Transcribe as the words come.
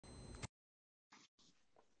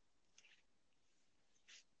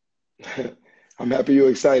I'm happy you're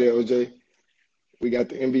excited, OJ. We got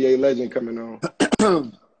the NBA legend coming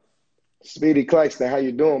on. Speedy Claxton, how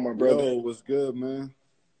you doing, my brother? Yo, what's good, man?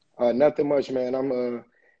 Nothing much, man. I'm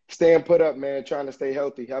staying put up, man, trying to stay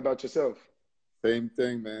healthy. How about yourself? Same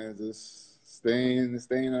thing, man. Just staying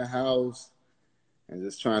in the house and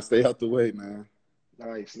just trying to stay out the way, man.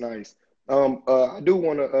 Nice, nice. I do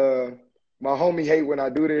want to. My homie hate when I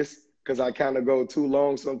do this because I kind of go too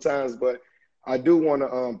long sometimes, but I do want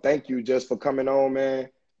to thank you just for coming on, man.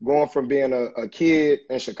 Going from being a kid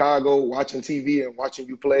in Chicago, watching TV and watching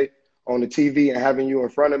you play on the TV and having you in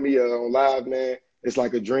front of me on live, man, it's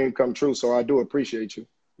like a dream come true. So I do appreciate you.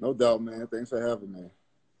 No doubt, man. Thanks for having me.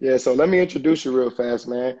 Yeah, so let me introduce you real fast,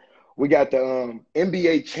 man. We got the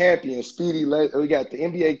NBA champion, We got the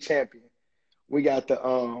NBA champion. We got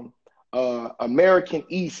the American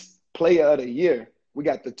East Player of the Year. We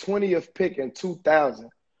got the 20th pick in 2000.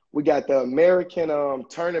 We got the American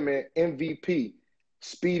Tournament MVP,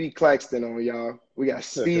 Speedy Claxton on y'all. We got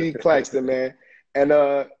Speedy Claxton, man. And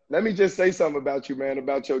let me just say something about you, man,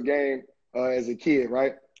 about your game as a kid,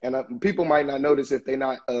 right? And people might not notice if they're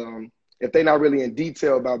not really in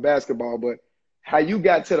detail about basketball, but how you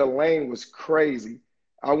got to the lane was crazy.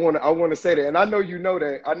 I want to say that, and I know you know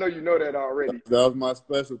that. I know you know that already. That was my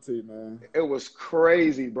specialty, man. It was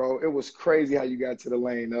crazy, bro. It was crazy how you got to the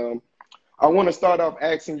lane. I want to start off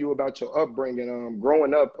asking you about your upbringing.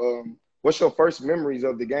 Growing up, what's your first memories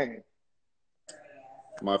of the game?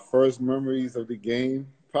 My first memories of the game,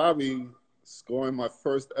 probably scoring my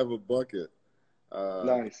first ever bucket.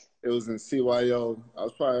 Nice. It was in CYO. I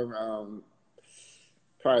was probably around,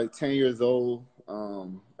 probably 10 years old.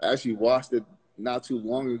 I actually watched it not too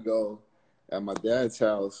long ago at my dad's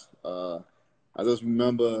house. I just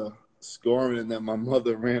remember scoring, and then my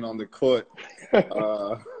mother ran on the court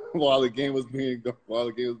while the game was being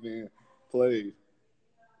played.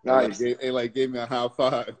 Nice. It gave me a high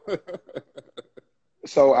five.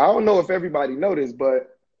 So I don't know if everybody noticed,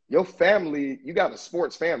 but your family, you got a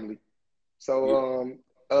sports family. Yeah. So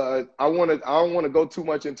I don't want to go too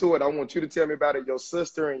much into it. I want you to tell me about it, your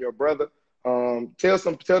sister and your brother. Tell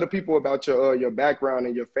the people about your background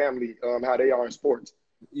and your family, how they are in sports.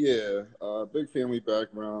 Yeah, big family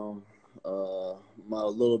background. My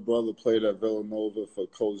little brother played at Villanova for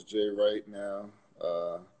Coach Jay right now.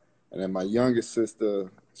 And then my youngest sister,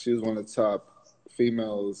 she was one of the top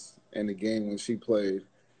females in the game when she played.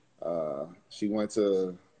 She went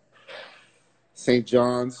to St.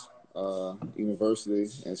 John's University,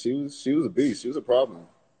 and she was a beast. She was a problem.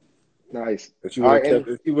 Nice. If All right, and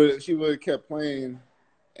if she would have kept playing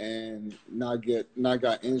and not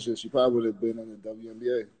got injured, she probably would have been in the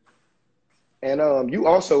WNBA. you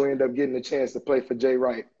also end up getting a chance to play for Jay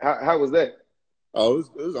Wright. How was that? Oh,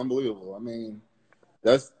 it was unbelievable. I mean,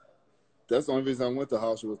 that's that's the only reason I went to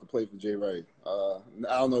Hofstra was to play for Jay Wright. I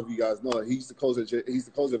don't know if you guys know it. He used to coach at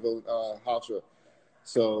Hofstra.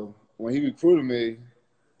 So when he recruited me,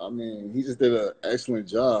 I mean, he just did an excellent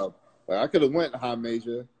job. Like, I could have went high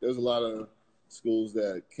major. There's a lot of schools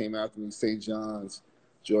that came after me, St. John's,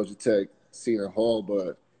 Georgia Tech, Seton Hall,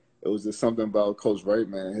 but it was just something about Coach Wright,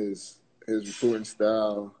 man, his recruiting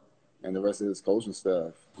style and the rest of his coaching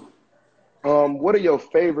staff. What are your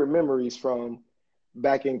favorite memories from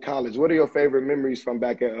back in college? What are your favorite memories from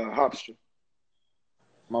back at Hofstra?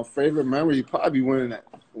 My favorite memory probably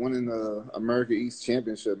winning the America East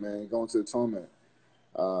Championship, man, going to the tournament.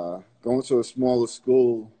 Going to a smaller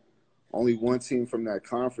school, only one team from that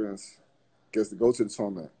conference gets to go to the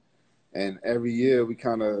tournament. And every year we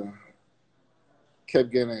kind of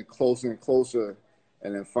kept getting closer and closer.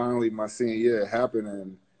 And then finally my senior year it happened.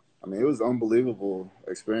 And, I mean, it was an unbelievable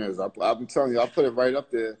experience. I'm telling you, I put it right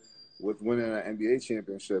up there with winning an NBA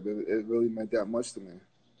championship. It really meant that much to me.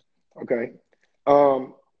 Okay.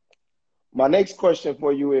 Um, my next question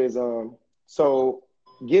for you is, so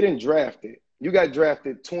getting drafted, you got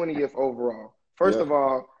drafted 20th overall. First Yeah. of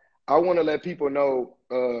all, I want to let people know,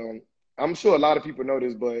 I'm sure a lot of people know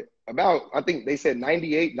this, but I think they said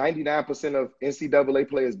 98, 99% of NCAA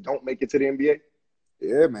players don't make it to the NBA.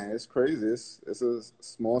 Yeah, man, it's crazy. It's a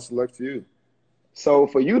small select few. So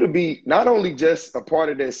for you to be not only just a part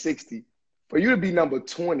of that 60, for you to be number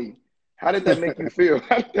 20, how did that make you feel?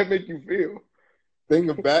 How did that make you feel?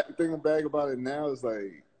 Thinking back about it now is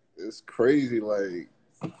like it's crazy. Like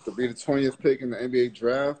to be the 20th pick in the NBA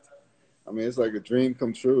draft. I mean, it's like a dream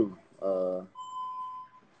come true.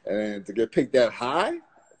 And to get picked that high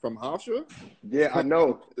from Hofstra, Yeah, I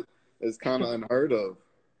know. it's kind of unheard of.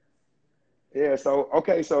 Yeah, so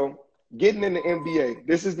okay, so getting in the NBA,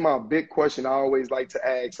 this is my big question I always like to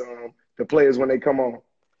ask the players when they come on.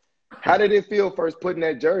 How did it feel first putting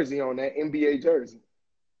that jersey on, that NBA jersey?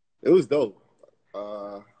 It was dope.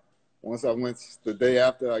 Once I went the day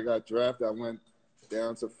after I got drafted, I went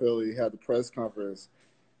down to Philly, had the press conference,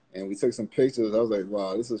 and we took some pictures. I was like,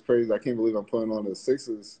 "Wow, this is crazy! I can't believe I'm putting on the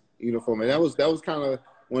Sixers uniform." And that was kind of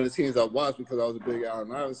one of the teams I watched because I was a big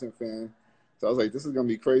Allen Iverson fan. So I was like, "This is gonna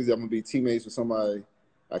be crazy! I'm gonna be teammates with somebody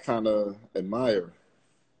I kind of admire."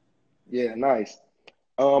 Yeah, nice.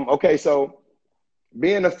 Okay, so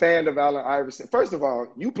being a fan of Allen Iverson, first of all,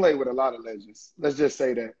 you play with a lot of legends. Let's just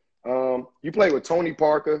say that. You play with Tony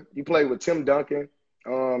Parker, you play with Tim Duncan,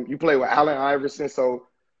 you play with Allen Iverson. So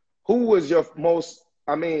who was your most,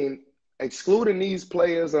 I mean, excluding these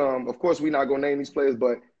players, of course we're not gonna name these players,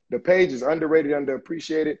 but the page is underrated,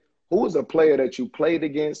 underappreciated. Who was a player that you played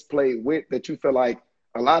against, played with, that you feel like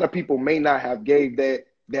a lot of people may not have gave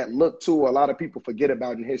that look to, a lot of people forget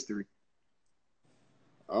about in history?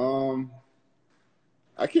 Um,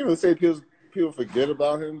 I can't really say people forget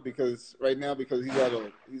about him because right now because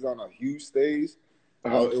he's on a huge stage.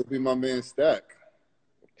 Uh-huh. It would be my man Stack.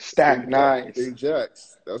 Stack, nice. Big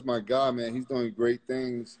Jacks. That's my guy, man. He's doing great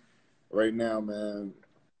things right now, man.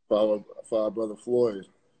 For our brother Floyd.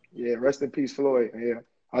 Yeah, rest in peace, Floyd. Yeah,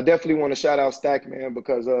 I definitely want to shout out Stack, man,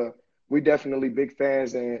 because we definitely big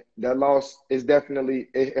fans, and that loss is definitely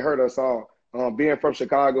it hurt us all. Being from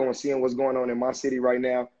Chicago and seeing what's going on in my city right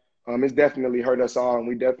now, it's definitely hurt us all, and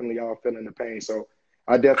we definitely all feeling the pain. So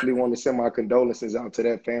I definitely want to send my condolences out to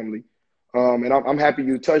that family. And I'm happy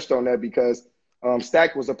you touched on that because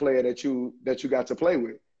Stack was a player that you got to play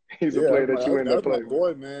with. He's a Yeah, player that you ended up that's my playing with.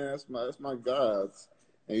 boy, man. That's my guy.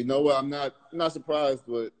 And you know what? I'm not surprised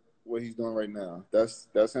with what he's doing right now.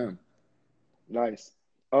 That's him. Nice.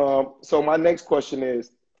 So my next question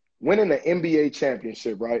is, winning an NBA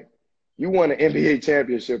championship, right? You won an NBA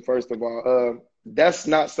championship, first of all. That's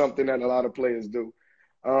not something that a lot of players do.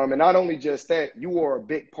 And not only just that, you were a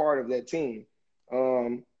big part of that team.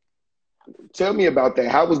 Um, Tell me about that.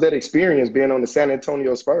 How was that experience being on the San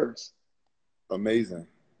Antonio Spurs? Amazing,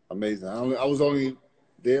 amazing. I was only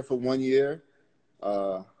there for 1 year.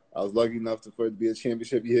 I was lucky enough for it to be a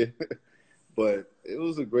championship year. But it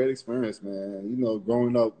was a great experience, man. You know,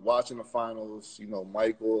 growing up watching the finals, you know,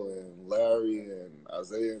 Michael and Larry and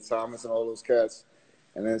Isaiah and Thomas and all those cats,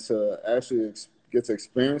 and then to actually get to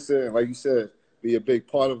experience it and, like you said, be a big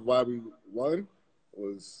part of why we won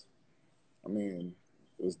was, I mean,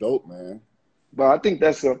 it was dope, man. But I think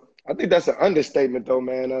that's an understatement though,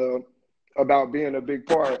 man. About being a big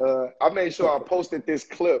part. I made sure I posted this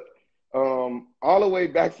clip all the way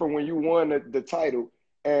back from when you won the title,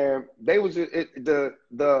 and they was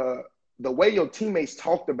the way your teammates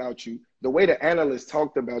talked about you, the way the analysts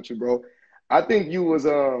talked about you, bro. I think you was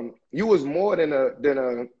more than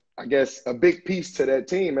a I guess a big piece to that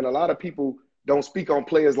team, and a lot of people don't speak on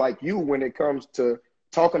players like you when it comes to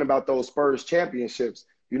talking about those Spurs championships.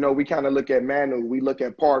 You know, we kind of look at Manu, we look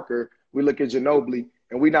at Parker, we look at Ginobili,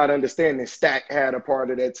 and we not understanding Stack had a part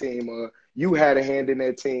of that team. You had a hand in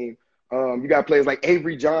that team. You got players like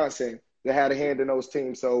Avery Johnson that had a hand in those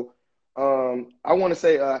teams. So I want to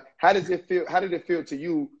say, how does it feel? How did it feel to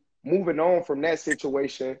you moving on from that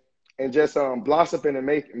situation and just blossoming and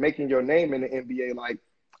making your name in the NBA? Like,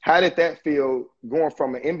 how did that feel going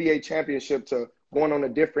from an NBA championship to going on a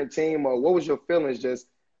different team? Or what was your feelings? Just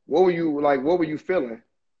what were you like? What were you feeling?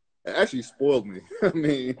 It actually spoiled me. I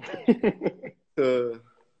mean, to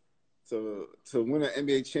win an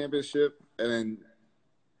NBA championship, and then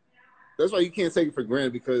that's why you can't take it for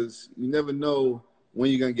granted because you never know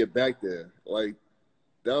when you're gonna get back there. Like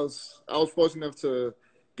I was fortunate enough to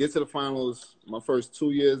get to the finals my first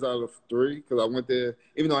 2 years out of three because I went there.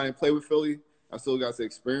 Even though I didn't play with Philly, I still got to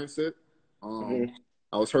experience it. Hmm.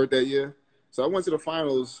 I was hurt that year, so I went to the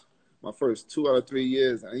finals my first 2 out of 3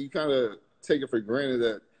 years, and you kind of take it for granted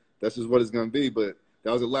that that's just what it's gonna be. But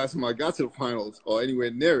that was the last time I got to the finals or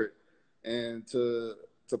anywhere near it, and to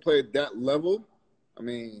play at that level, I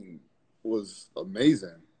mean, was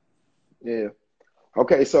amazing. Yeah.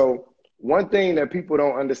 Okay. So one thing that people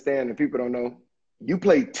don't understand and people don't know, you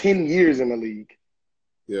played 10 years in the league.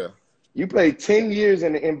 Yeah. You played 10 years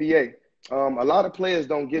in the NBA. A lot of players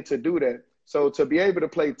don't get to do that. So to be able to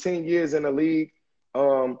play 10 years in the league,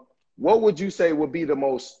 um, what would you say would be the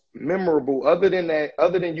most memorable, other than that,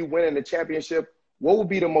 other than you winning the championship, what would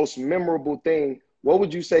be the most memorable thing? What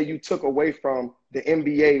would you say you took away from the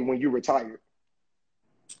NBA when you retired?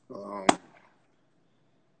 Um,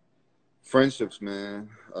 Friendships, man.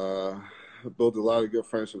 I built a lot of good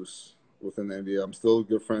friendships within the NBA. I'm still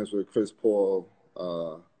good friends with Chris Paul,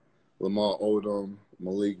 Lamar Odom,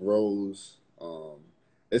 Malik Rose.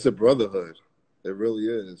 It's a brotherhood. It really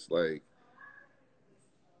is. Like,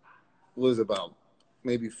 what is it, about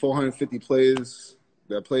maybe 450 players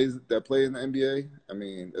that play in the NBA. I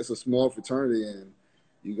mean, it's a small fraternity, and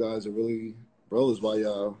you guys are really brothers while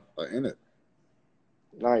y'all are in it.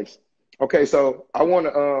 Nice. Okay, so I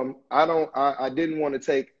didn't want to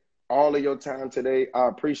take all of your time today. I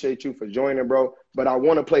appreciate you for joining, bro. But I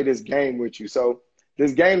want to play this game with you. So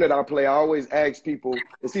this game that I play, I always ask people,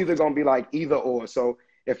 it's either gonna be like either or. So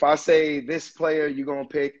if I say this player, you're gonna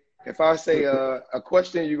pick. If I say a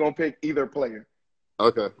question, you're gonna pick either player.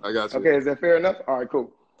 Okay, I got you. Okay, is that fair enough? All right,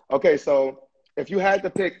 cool. Okay, so if you had to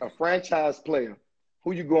pick a franchise player,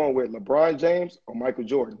 who you going with, LeBron James or Michael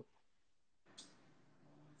Jordan?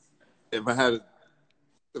 If I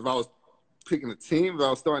was picking a team, if I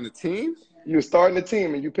was starting a team, You're starting the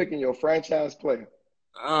team and you picking your franchise player.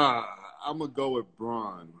 I'm gonna go with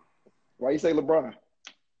Bron Why you say LeBron?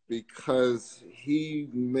 because he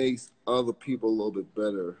makes other people a little bit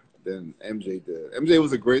better than MJ did. MJ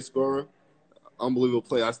was a great scorer, unbelievable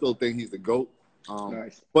player. I still think he's the GOAT.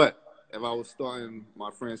 Nice. But if I was starting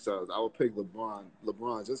my franchise, I would pick LeBron.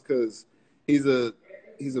 LeBron, just because he's a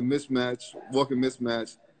mismatch, walking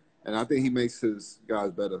mismatch, and I think he makes his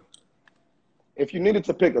guys better. If you needed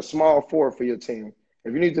to pick a small forward for your team,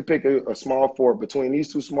 if you need to pick a small forward between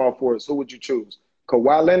these two small forwards, who would you choose?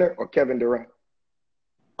 Kawhi Leonard or Kevin Durant?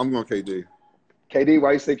 I'm going KD. KD,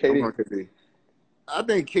 why you say I'm KD? going KD. I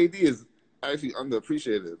think KD is actually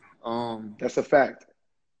underappreciated. That's a fact.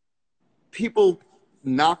 People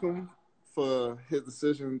knock him for his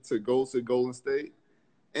decision to go to Golden State,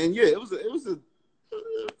 and yeah, it was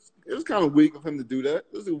kind of weak of him to do that.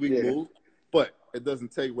 It was a weak move, but it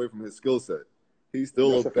doesn't take away from his skill set. He's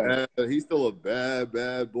still a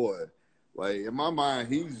bad boy. Like, in my mind,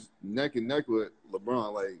 he's neck and neck with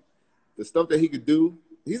LeBron. Like, the stuff that he could do,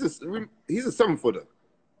 he's a 7-footer.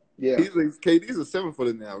 Yeah. KD's a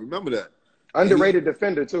 7-footer now. Remember that. Underrated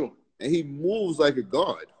defender too. And he moves like a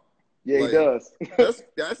guard. Yeah, like, he does.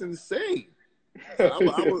 that's insane. So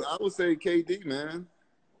I would say KD, man.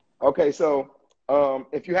 Okay, so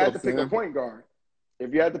if you had to pick a point guard,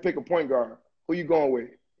 who you going with?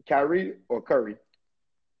 Kyrie or Curry?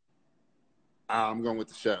 I'm going with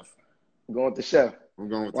the chef. I'm going with the chef. I'm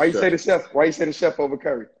going with Why the you say the chef? Why you say the chef over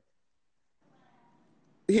Curry?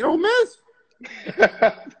 He don't miss.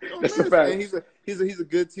 That's a fact. And he's a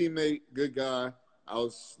good teammate, good guy. I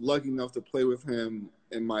was lucky enough to play with him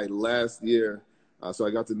in my last year, so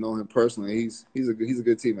I got to know him personally. He's a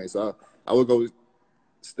good teammate. So I would go with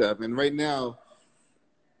Steph. And right now,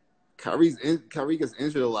 Kyrie gets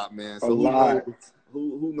injured a lot, man. So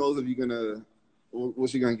who knows if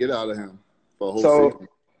what's you gonna get out of him for a whole season?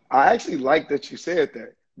 I actually like that you said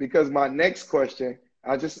that, because my next question,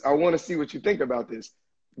 I want to see what you think about this.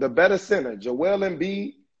 The better center, Joel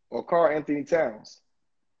Embiid or Karl Anthony Towns?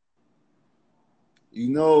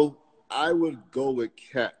 I would go with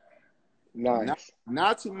Cat. Nice.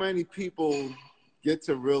 Not too many people get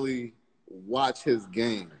to really watch his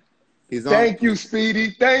game. Thank you,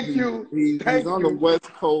 Speedy. Thank you. He's on the West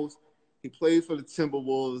Coast. He plays for the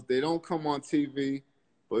Timberwolves. They don't come on TV,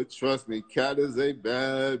 but trust me, Cat is a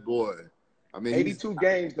bad boy. I mean, 82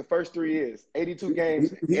 games the first 3 years. 82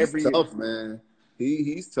 games every year. He's tough, man.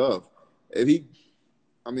 He's tough. If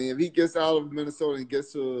he gets out of Minnesota and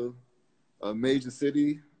gets to a major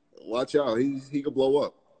city, watch out. He could blow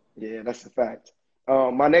up. Yeah, that's a fact.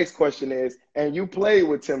 My next question is, and you played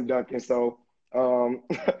with Tim Duncan, so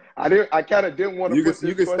I kind of didn't want to.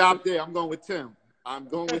 You can stop there. I'm going with Tim. I'm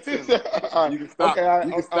going with Tim. You can stop. Okay,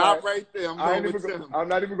 you can stop right there. I'm going with Tim. I'm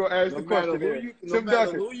not even going to ask the question. No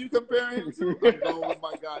matter who you comparing him to, I'm going with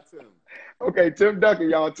my guy Tim. Okay, Tim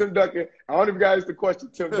Duncan, y'all. Tim Duncan. I don't even got to ask the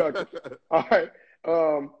question. Tim Duncan. All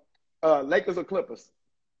right. Lakers or Clippers?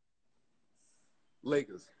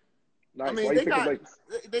 Lakers. Nice. I mean, why you picking Lakers?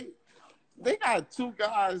 They got two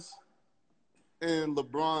guys in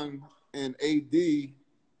LeBron and AD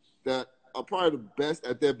that are probably the best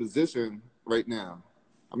at their position right now.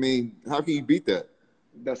 I mean, how can you beat that?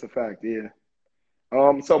 That's a fact, yeah.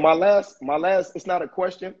 So my last, it's not a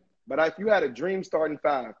question, but if you had a dream starting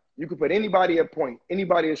 5, you could put anybody at point,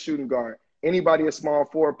 anybody at shooting guard, anybody at small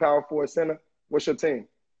forward, power forward, center. What's your team?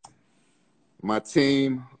 My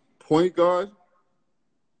team, point guard,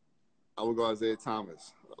 I would go Isaiah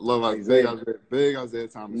Thomas. I love big Isaiah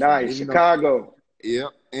Thomas. Nice, Chicago. Yep,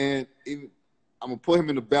 and even I'm gonna put him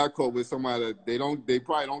in the backcourt with somebody that they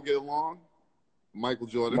probably don't get along. Michael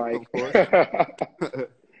Jordan, of course.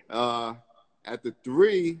 At the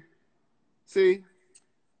 3, see,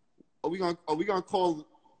 are we gonna call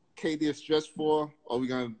KD a stretch 4, or are we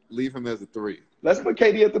gonna leave him as a 3? Let's put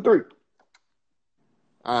KD at the 3.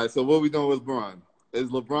 All right. So what are we doing with LeBron?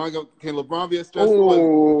 Can LeBron be a stretch 4?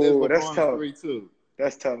 Oh, is LeBron that's tough. 3 too?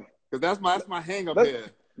 That's tough. Because that's my hang up Let's here.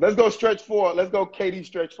 let's go stretch four. Let's go KD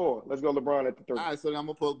stretch four. Let's go LeBron at the 3. All right, so then I'm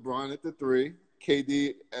gonna put Bron at the 3,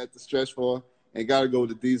 KD at the stretch 4, and gotta go with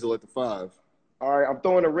the Diesel at the 5. All right, I'm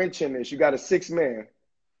throwing a wrench in this. You got a 6-man.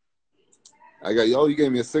 You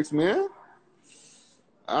gave me a 6-man?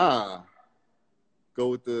 Go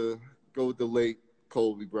with the late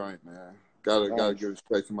Kobe Bryant, man. Gotta give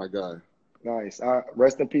respect to my guy. Nice.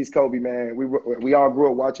 Rest in peace, Kobe, man. We all grew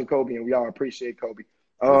up watching Kobe, and we all appreciate Kobe.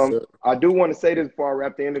 Yes, sir. I do want to say this before I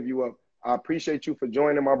wrap the interview up. I appreciate you for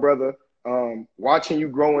joining, my brother. Watching you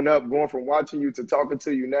growing up, going from watching you to talking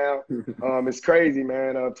to you now, it's crazy,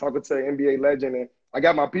 man. Talking to an NBA legend, and I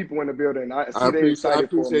got my people in the building. I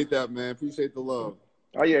appreciate that, man. Appreciate the love.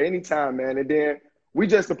 Oh yeah, anytime, man. And then we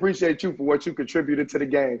just appreciate you for what you contributed to the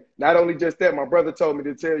game. Not only just that, my brother told me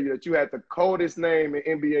to tell you that you had the coldest name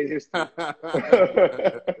in NBA history.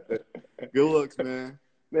 Good looks, man.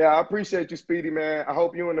 Yeah, I appreciate you, Speedy, man. I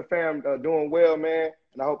hope you and the fam doing well, man.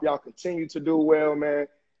 And I hope y'all continue to do well, man.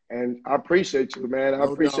 And I appreciate you, man. I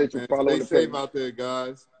appreciate you following the Stay safe out there,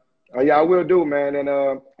 guys. Yeah, I will do, man. And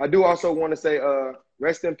I do also want to say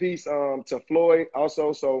rest in peace to Floyd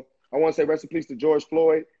also. So I want to say rest in peace to George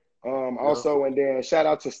Floyd also. And then shout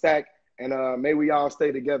out to Stack. And may we all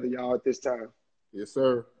stay together, y'all, at this time. Yes,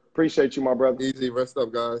 sir. Appreciate you, my brother. Easy. Rest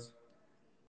up, guys.